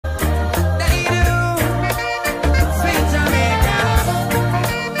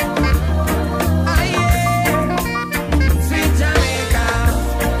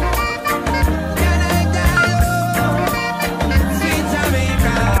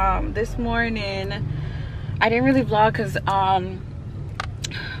this morning I didn't really vlog because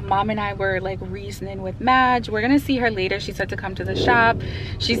mom and I were like reasoning with Madge. We're gonna see her later. She said to come to the shop.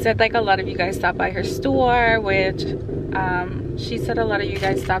 She said like a lot of you guys stopped by her store, which she said a lot of you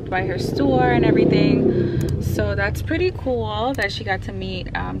guys stopped by her store and everything, so that's pretty cool that she got to meet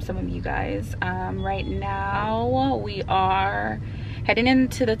some of you guys. Right now we are heading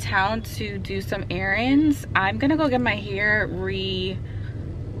into the town to do some errands. I'm gonna go get my hair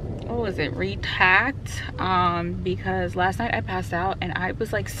retacked because last night I passed out and I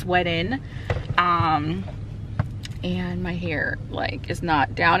was like sweating and my hair like is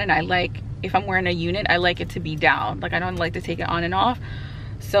not down, and I like, if I'm wearing a unit, I like it to be down. Like I don't like to take it on and off.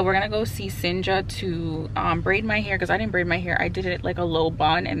 So we're gonna go see Sinja to braid my hair, because I didn't braid my hair. I did it like a low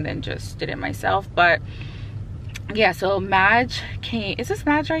bun and then just did it myself. But yeah, so Madge came. Is this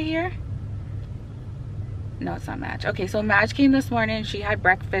Madge right here? No, it's not Madge. Okay, so Madge came this morning. She had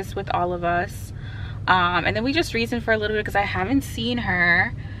breakfast with all of us, and then we just reasoned for a little bit because I haven't seen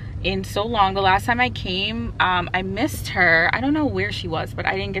her in so long. The last time I came, I missed her. I don't know where she was, but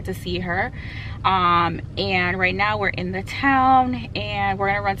I didn't get to see her. And right now we're in the town and we're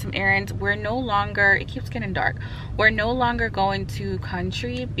gonna run some errands. We're no longer, it keeps getting dark, we're no longer going to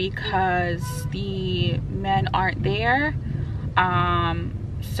Country because the men aren't there.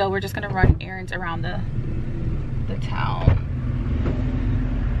 So we're just gonna run errands around the town,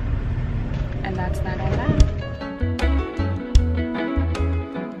 and that's that on that.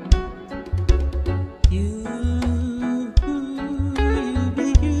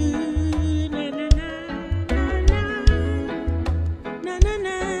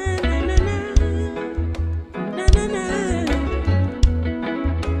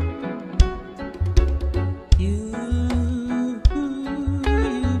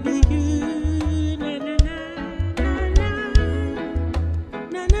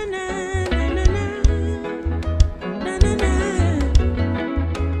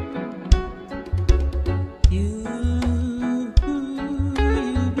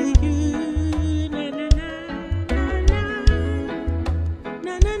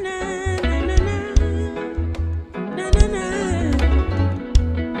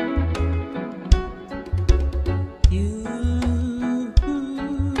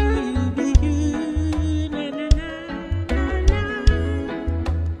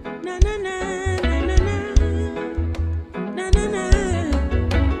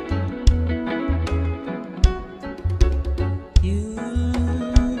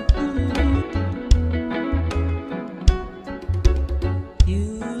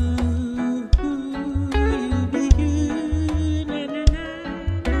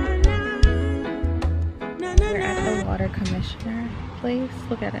 Commissioner place,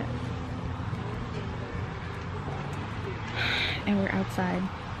 look at it, and we're outside.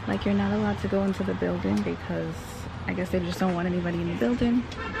 Like, you're not allowed to go into the building because I guess they just don't want anybody in the building,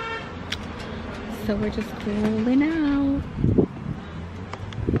 so we're just cooling out.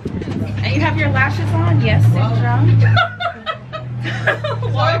 And you have your lashes on? Yes, Sinja.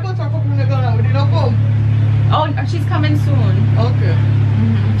 Oh, she's coming soon. Okay.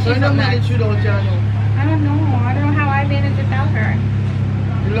 So you don't manage without her? I don't know. I don't know how I manage without her.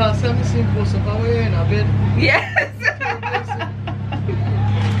 You last time you seen post up away in a bed? Yes.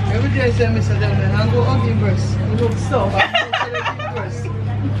 Every day I say, Mr. Delman, I go ugly breast. I go stuff. I go breast.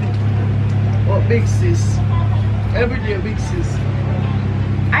 Or big sis. Every day, big sis.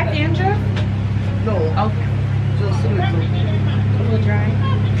 I have dandruff? No. Okay. Just a little. A little dry?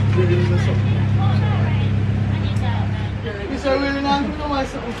 It's a really long to know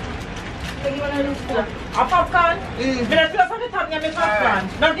myself. A popcorn? But that's not the top of the popcorn.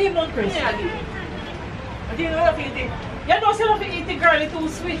 Not the lemon crisp. I didn't know if you eat it. You know, so if you eat it, girl, it's too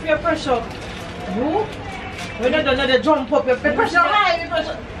sweet for your pressure. Who? When you don't jump up, your pressure high. You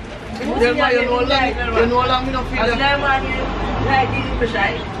know how long you don't feel that?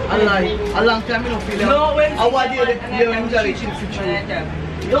 A long time you don't feel that? No, when you enjoy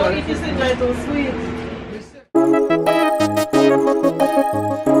it. Don't eat this, enjoy it too sweet.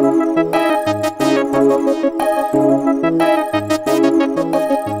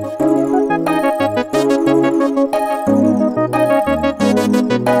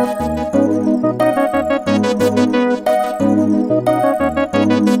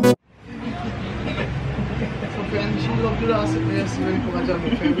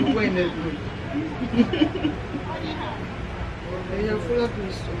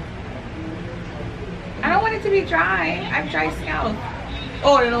 I don't want it to be dry. I have dry scalp.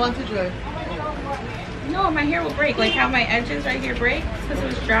 Oh, you don't want it dry? No, my hair will break. Like how my edges right here break because it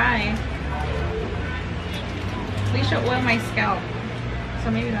was dry. Please should oil my scalp so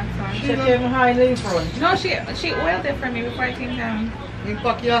maybe that's why. She came high in front. No, she oiled it for me before I came down. You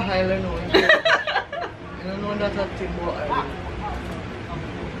pack your Highland now. You don't know that thing about Highland.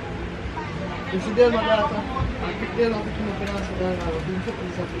 You see there, my daughter? I picked them up to my answer.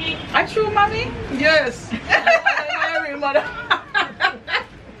 Are true, mommy? Yes. I'm my real mother.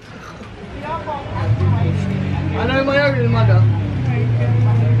 I know my real mother.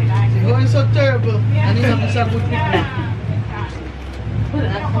 She's going so terrible. And he's having some good people. Good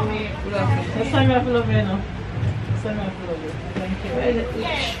afternoon. That's why I love you now. That's why I love you. Thank you.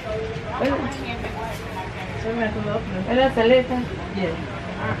 That's a later. Yeah.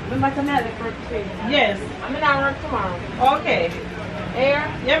 Yes. I'm in our work tomorrow. Okay. Air?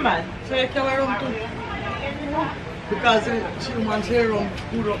 Yeah, man. So you can wear them too? Because she wants her room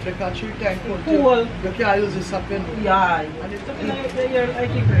cool up because she can't cool. You can't use this up in. Yeah. And it's I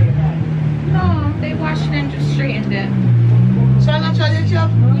keep it. No, they washed it and just straightened it. So naturally,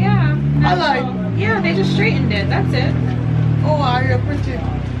 chef? Yeah. I like. Yeah, they just straightened it. That's it. Oh, are you pretty? I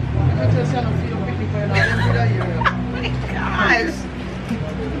just don't feel pretty for you. I don't feel that you're. Nice.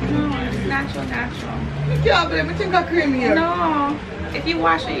 No, it's natural. You can't believe me. Think of cream here. No. If you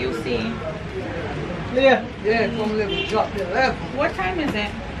wash it, you'll see. Yeah. Yeah, come live, drop the level. What time is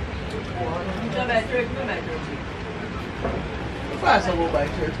it? Fast I go by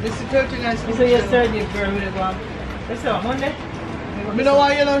church. This is 39. So yesterday, girl, we go. We say on Monday. I don't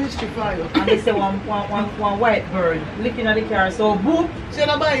want you know history for you. And they say one white bird licking at the car. So boop. So you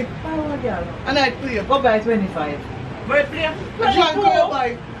don't buy? Oh, girl. And I play. Go buy 25. Bird play. A junk for you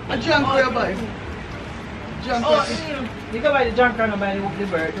buy. A junk for you buy. Junk you can buy the junk and buy the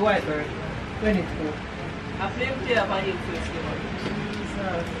bird, the white bird. 22. I flame play about it first.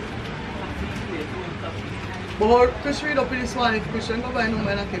 But Chris read up in this one, if Chris don't go buy no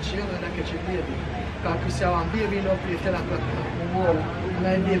man and catch you, you're going to catch your baby. Because Chris has one baby in the play 10 o'clock. Wow. And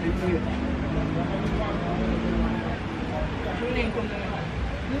I baby play.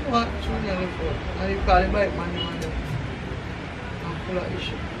 You know what? True name for. And you call it bike man, I'm full of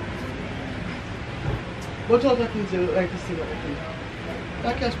issue. What other things you like to see about the play?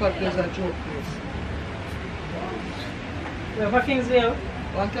 That cash part plays a joke place. Where for Kingsville?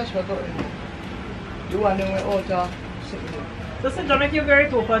 One cash part out in there. The one that went out of sitting there. So say Jamaica you very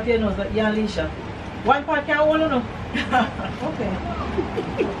two part you know that you and Alicia. One part can't hold no. Okay.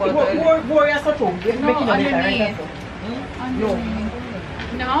 More you so too. No, underneath. No.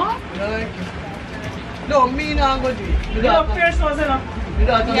 No? No, me not go do it. You know fierce ones enough.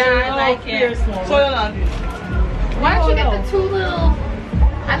 Yeah, I like it. So you not do it. Why don't you get the two little?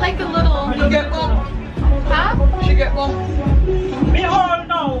 I like the little. You get bump? Huh? She get bump? Me all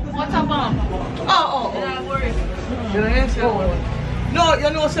know. What's a bump? Oh. You don't answer. No, you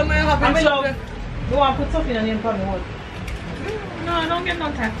know something happens. You want to put something on the for me what? No, I don't get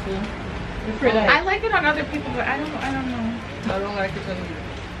no tattoo. I like it on other people, but I don't know. I don't like it on you.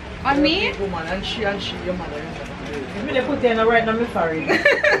 On me? Woman, and she, your mother. If they put it in right now, I'm sorry.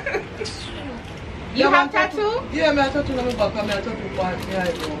 You have tattoo? Yeah, I have tattoo on my back and I have tattoo on my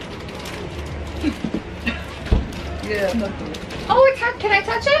eyebrow. Yeah, tattoo. Oh, can I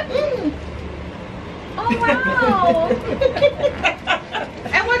touch it? Mm. Oh, wow.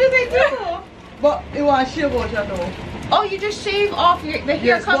 And what do they do? But you want to shave out your nose. Oh, you just shave off the hair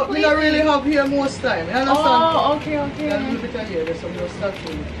yes, completely? But we don't really have hair most time. You understand? Oh, okay. A little bit of hair, there's some just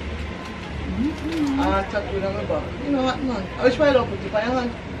tattoo. Tattoo on my back. You know what, man? I wish I don't put it on your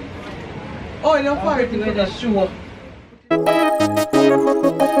hand. Oh, in your forehead, you put that shoe.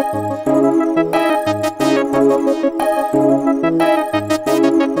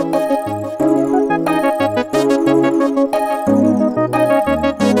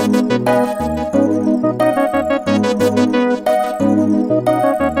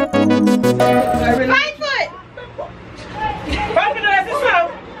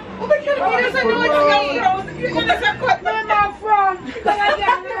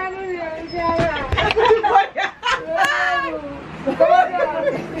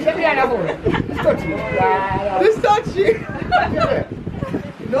 This touchy.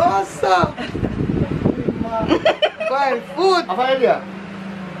 No, sir. Buying food.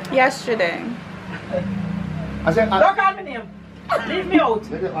 Yesterday. I said, don't call me name. Leave me out.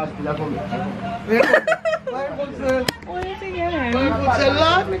 What is he getting? Say,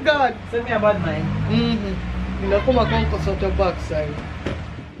 Lord, my God. Send me a bad mind. You know, come and come out your backside.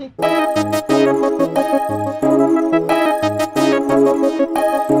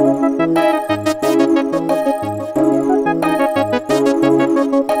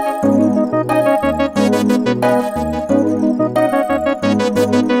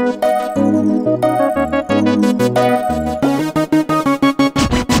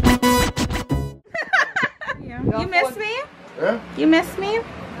 miss me?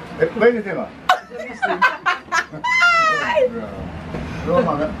 Where is it? No,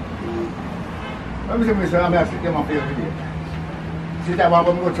 man. I'm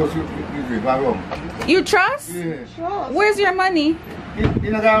You trust? Yes. Where's your money?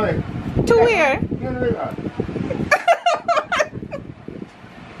 In a gallery. To where?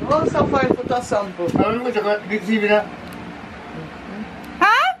 What's a 5 foot or sample?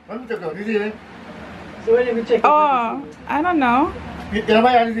 Huh? So when you check Oh, I don't know.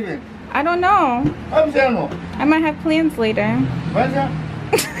 I don't know. I might have plans later. you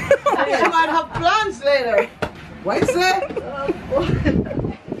might have plans later. What is that?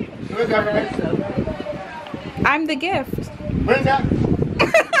 I'm the gift.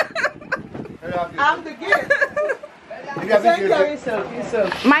 I'm the gift. Take care of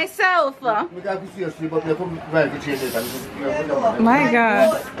yourself. Myself. My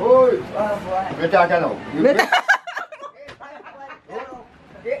God.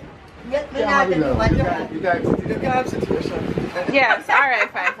 Yes. All right,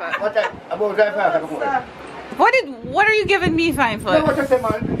 5 foot. What are you giving me 5 foot?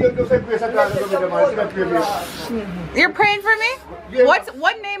 You're praying for me?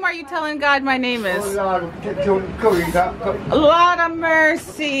 What name are you telling God my name is? Lord of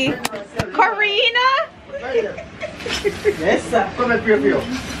mercy. Karina? Yes, sir.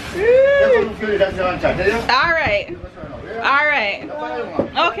 All right. All right.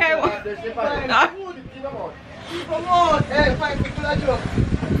 Okay. Come on. Hey, 5 foot.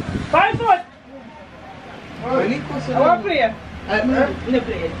 5 foot. I want to play. No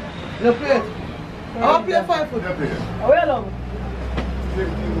play. No play. I want to play 5 foot. Where love?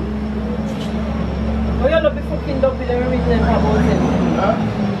 Where you love the fucking dog with everything about it?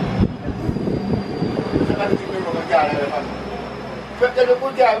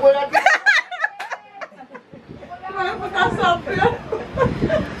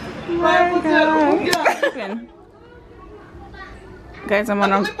 Guys, I'm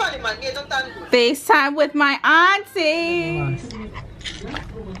on FaceTime with my auntie.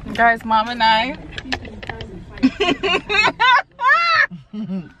 Guys, Mom and I.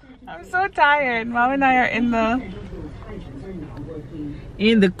 I'm so tired. Mom and I are in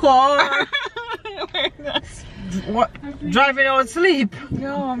the car. What? Driving out sleep.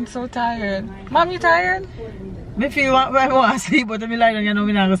 Yo, I'm so tired. Mom, you tired? Me feel I want to sleep, but I'm like, you know,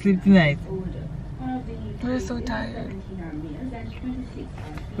 we're not going to sleep tonight. We're so tired.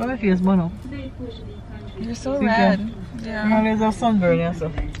 What my face, Bono? You're so red. Yeah. There's a sunburn, yeah,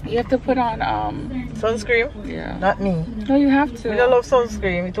 so. You have to put on sunscreen? Yeah. Not me. No, you have to. I don't love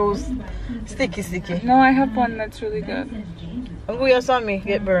sunscreen. It was sticky. No, I have one that's really good. I'm going to me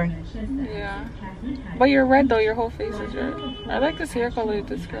get burned. Yeah. But you're red though, your whole face is red. I like this hair color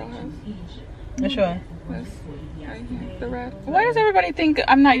this girl has. Which one? This. Right here, the red. Why does everybody think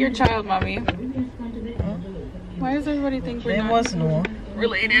I'm not your child, Mommy? Why does everybody think we're not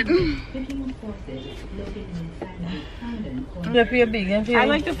related? I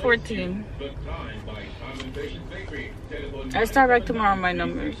like the 14. I start back tomorrow my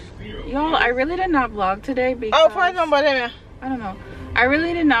numbers. Y'all, I really did not vlog today because... phone number there. I don't know. I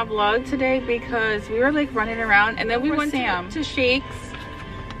really did not vlog today because we were like running around and then we went to Shakes.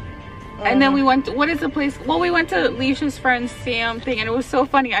 And then we went to, what is the place? Well, we went to Leisha's friend Sam thing and it was so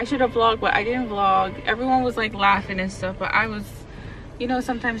funny. I should have vlogged, but I didn't vlog. Everyone was like laughing and stuff, but I was, you know,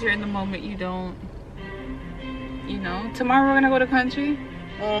 sometimes you're in the moment, you don't, you know. Tomorrow we're gonna go to country.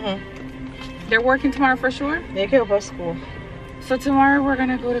 They're working tomorrow for sure? They go for school. So tomorrow we're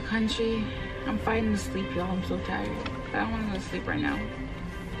gonna go to country. I'm fighting to sleep, y'all. I'm so tired. I don't want to go to sleep right now.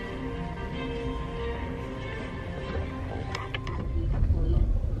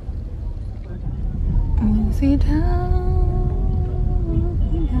 Easy down.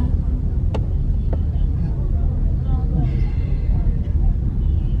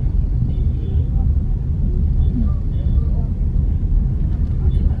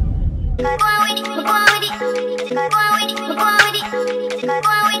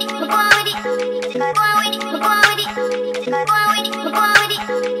 Go